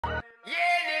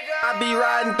I be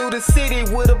riding through the city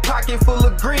with a pocket full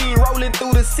of green, rolling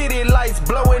through the city lights,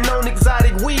 blowing on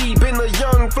exotic weed. Been a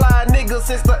young fly nigga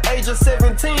since the age of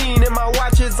 17, and my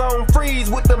watch is on freeze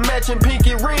with the matching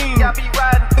pinky ring. I be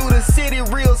riding through the city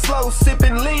real slow,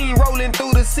 sipping lean, rolling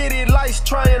through the city lights,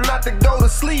 trying not to go to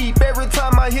sleep. Every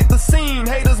time I hit the scene,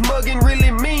 haters mugging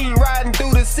really mean. Riding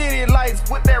through the city lights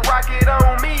with that rocket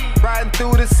on me. Riding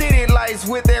through the city lights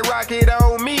with that rocket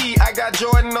on me. I got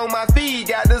Jordan on my feet,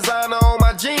 got designer on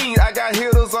my jeans, I got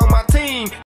hitters